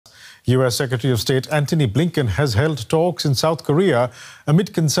U.S. Secretary of State Antony Blinken has held talks in South Korea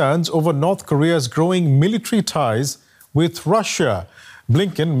amid concerns over North Korea's growing military ties with Russia.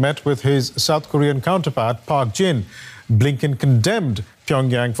 Blinken met with his South Korean counterpart, Park Jin. Blinken condemned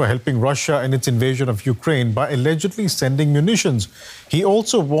Pyongyang for helping Russia in its invasion of Ukraine by allegedly sending munitions. He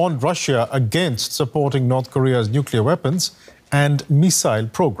also warned Russia against supporting North Korea's nuclear weapons and missile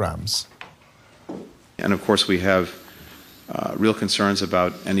programs. And of course, we have real concerns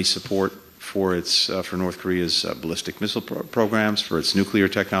about any support for North Korea's ballistic missile programs, for its nuclear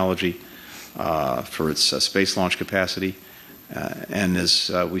technology, for its space launch capacity. And as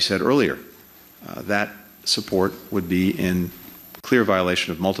we said earlier, that support would be in clear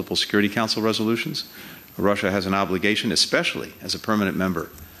violation of multiple Security Council resolutions. Russia has an obligation, especially as a permanent member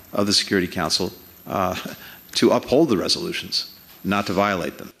of the Security Council, to uphold the resolutions, not to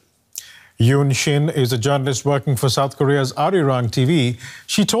violate them. Yoon Shin is a journalist working for South Korea's Arirang TV.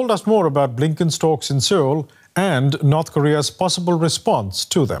 She told us more about Blinken's talks in Seoul and North Korea's possible response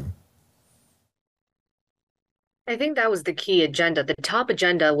to them. I think that was the key agenda. The top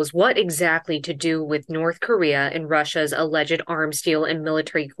agenda was what exactly to do with North Korea and Russia's alleged arms deal and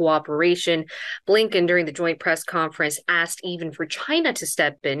military cooperation. Blinken, during the joint press conference, asked even for China to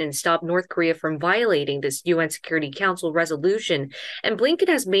step in and stop North Korea from violating this UN Security Council resolution. And Blinken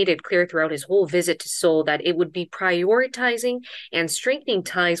has made it clear throughout his whole visit to Seoul that it would be prioritizing and strengthening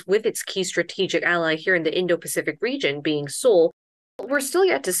ties with its key strategic ally here in the Indo-Pacific region, being Seoul. We're still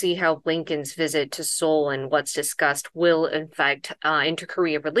yet to see how Blinken's visit to Seoul and what's discussed will affect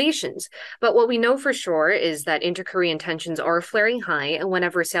inter-Korea relations. But what we know for sure is that inter-Korean tensions are flaring high, and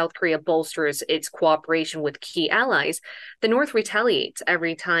whenever South Korea bolsters its cooperation with key allies, the North retaliates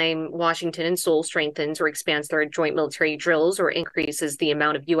every time Washington and Seoul strengthens or expands their joint military drills or increases the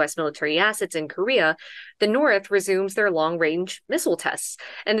amount of U.S. military assets in Korea. The North resumes their long-range missile tests.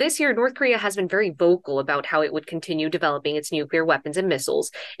 And this year, North Korea has been very vocal about how it would continue developing its nuclear weapons and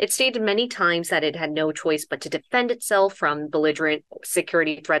missiles. It stated many times that it had no choice but to defend itself from belligerent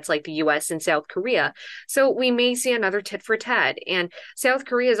security threats like the U.S. and South Korea. So we may see another tit for tat. And South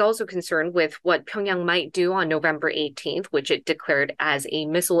Korea is also concerned with what Pyongyang might do on November 18th, which it declared as a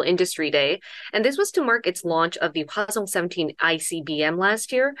Missile Industry Day. And this was to mark its launch of the Hwasong-17 ICBM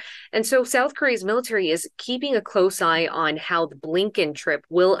last year. And so South Korea's military is keeping a close eye on how the Blinken trip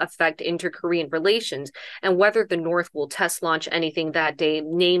will affect inter-Korean relations and whether the North will test launch anything that day,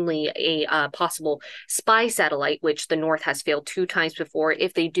 namely a possible spy satellite, which the North has failed 2 times before.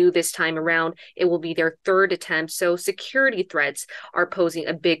 If they do this time around, it will be their 3rd attempt. So security threats are posing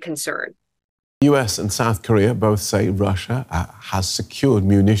a big concern. US and South Korea both say Russia has secured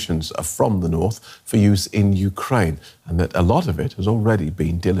munitions from the North for use in Ukraine, and that a lot of it has already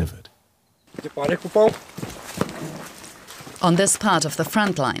been delivered. On this part of the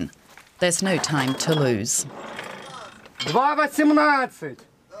front line, there's no time to lose.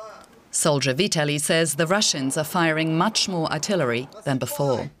 Soldier Vitaly says the Russians are firing much more artillery than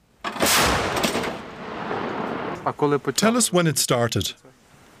before. Tell us when it started.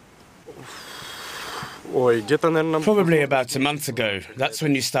 Probably about a month ago. That's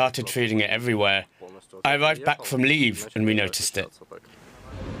when you started feeling it everywhere. I arrived back from leave and we noticed it.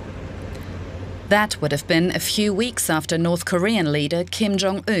 That would have been a few weeks after North Korean leader Kim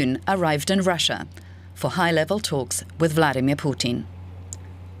Jong-un arrived in Russia for high-level talks with Vladimir Putin.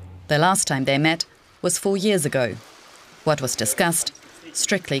 The last time they met was 4 years ago. What was discussed,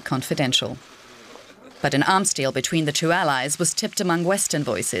 strictly confidential. But an arms deal between the two allies was tipped among Western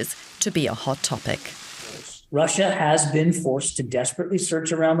voices to be a hot topic. Russia has been forced to desperately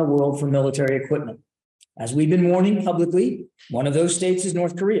search around the world for military equipment. As we've been warning publicly, one of those states is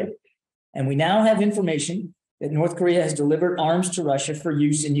North Korea. And we now have information that North Korea has delivered arms to Russia for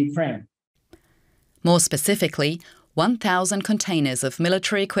use in Ukraine. More specifically, 1,000 containers of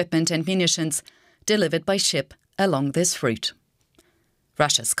military equipment and munitions delivered by ship along this route.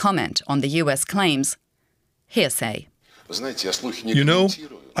 Russia's comment on the US claims: hearsay. You know,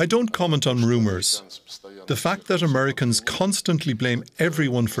 I don't comment on rumors. The fact that Americans constantly blame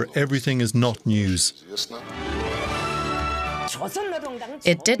everyone for everything is not news.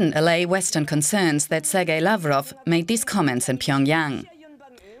 It didn't allay Western concerns that Sergei Lavrov made these comments in Pyongyang.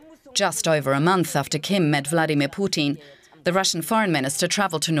 Just over a month after Kim met Vladimir Putin, the Russian foreign minister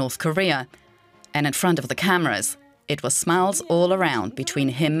traveled to North Korea. And in front of the cameras, it was smiles all around between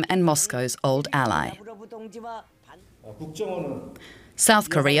him and Moscow's old ally. South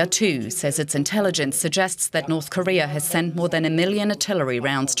Korea, too, says its intelligence suggests that North Korea has sent more than 1 million artillery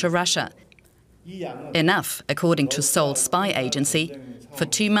rounds to Russia. Enough, according to Seoul's spy agency, for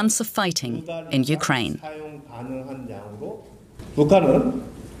 2 months of fighting in Ukraine.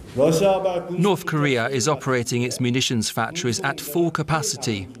 North Korea is operating its munitions factories at full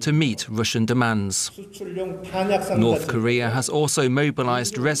capacity to meet Russian demands. North Korea has also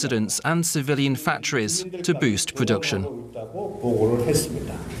mobilized residents and civilian factories to boost production.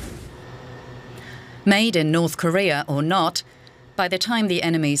 Made in North Korea or not, by the time the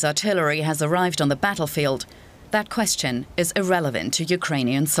enemy's artillery has arrived on the battlefield, that question is irrelevant to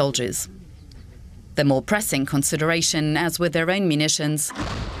Ukrainian soldiers. The more pressing consideration, as with their own munitions,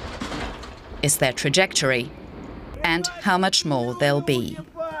 is their trajectory and how much more there'll be.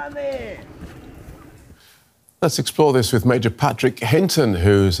 Let's explore this with Major Patrick Hinton,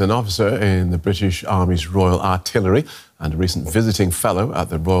 who's an officer in the British Army's Royal Artillery and a recent visiting fellow at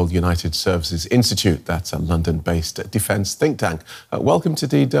the Royal United Services Institute. That's a London-based defence think tank. Welcome to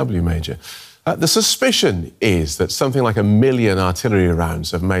DW, Major. The suspicion is that something like 1 million artillery rounds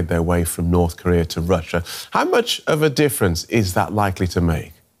have made their way from North Korea to Russia. How much of a difference is that likely to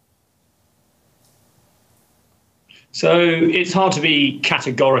make? So it's hard to be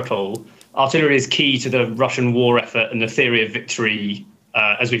categorical. Artillery is key to the Russian war effort and the theory of victory,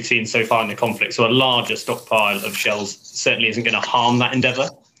 as we've seen so far in the conflict. So a larger stockpile of shells certainly isn't going to harm that endeavour.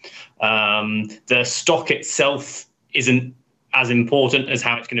 The stock itself isn't as important as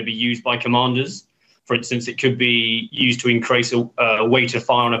how it's going to be used by commanders. For instance, it could be used to increase a weight of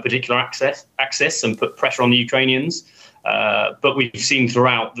fire on a particular axis and put pressure on the Ukrainians. But we've seen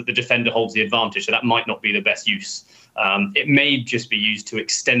throughout that the defender holds the advantage, so that might not be the best use. It may just be used to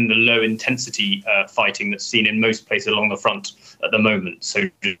extend the low-intensity fighting that's seen in most places along the front at the moment, so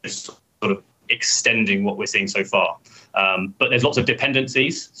just sort of extending what we're seeing so far. But there's lots of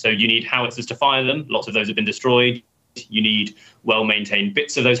dependencies, so you need howitzers to fire them. Lots of those have been destroyed. You need well-maintained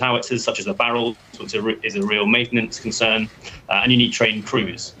bits of those howitzers, such as the barrels, which is a real maintenance concern. And you need trained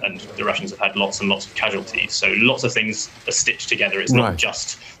crews, and the Russians have had lots and lots of casualties. So lots of things are stitched together. It's not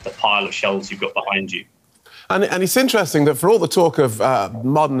just the pile of shells you've got behind you. And it's interesting that for all the talk of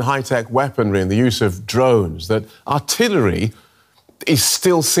modern high-tech weaponry and the use of drones, that artillery is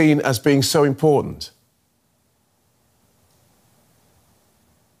still seen as being so important.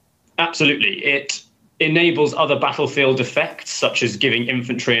 Absolutely. It enables other battlefield effects, such as giving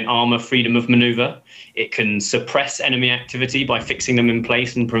infantry and armour freedom of manoeuvre. It can suppress enemy activity by fixing them in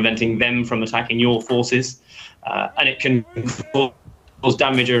place and preventing them from attacking your forces. And it can cause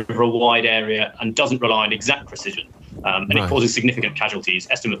damage over a wide area and doesn't rely on exact precision. And it causes significant casualties.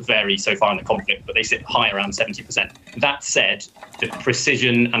 Estimates vary so far in the conflict, but they sit high around 70%. That said, the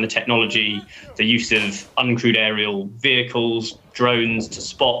precision and the technology, the use of uncrewed aerial vehicles, drones to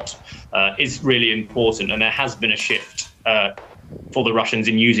spot, is really important. And there has been a shift for the Russians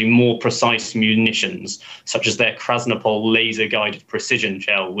in using more precise munitions, such as their Krasnopol laser-guided precision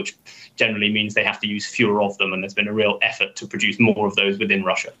shell, which generally means they have to use fewer of them. And there's been a real effort to produce more of those within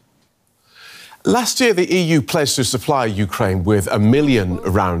Russia. Last year, the EU pledged to supply Ukraine with 1 million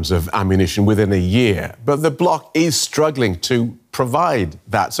rounds of ammunition within a year, but the bloc is struggling to provide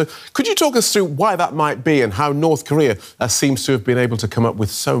that. So could you talk us through why that might be and how North Korea seems to have been able to come up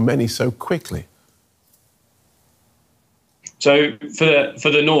with so many so quickly? So for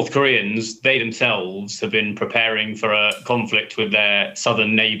the North Koreans, they themselves have been preparing for a conflict with their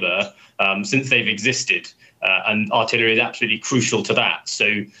southern neighbour since they've existed. And artillery is absolutely crucial to that.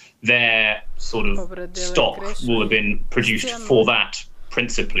 So their sort of stock will have been produced for that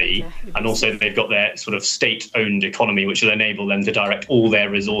principally. And also they've got their sort of state-owned economy, which will enable them to direct all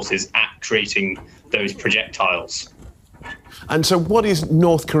their resources at creating those projectiles. And so what is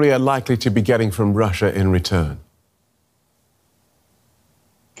North Korea likely to be getting from Russia in return?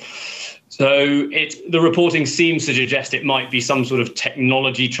 So the reporting seems to suggest it might be some sort of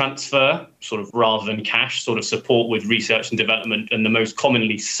technology transfer, sort of rather than cash, sort of support with research and development. And the most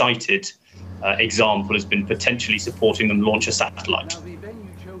commonly cited example has been potentially supporting them launch a satellite.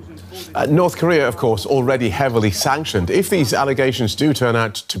 North Korea, of course, already heavily sanctioned. If these allegations do turn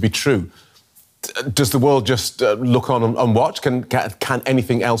out to be true, does the world just look on and watch? Can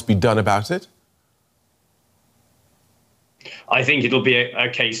anything else be done about it? I think it'll be a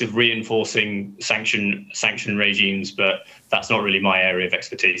case of reinforcing sanction regimes, but that's not really my area of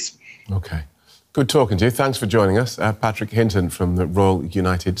expertise. OK. Good talking to you. Thanks for joining us. Patrick Hinton from the Royal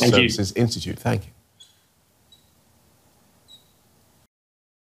United Services Institute. Thank you.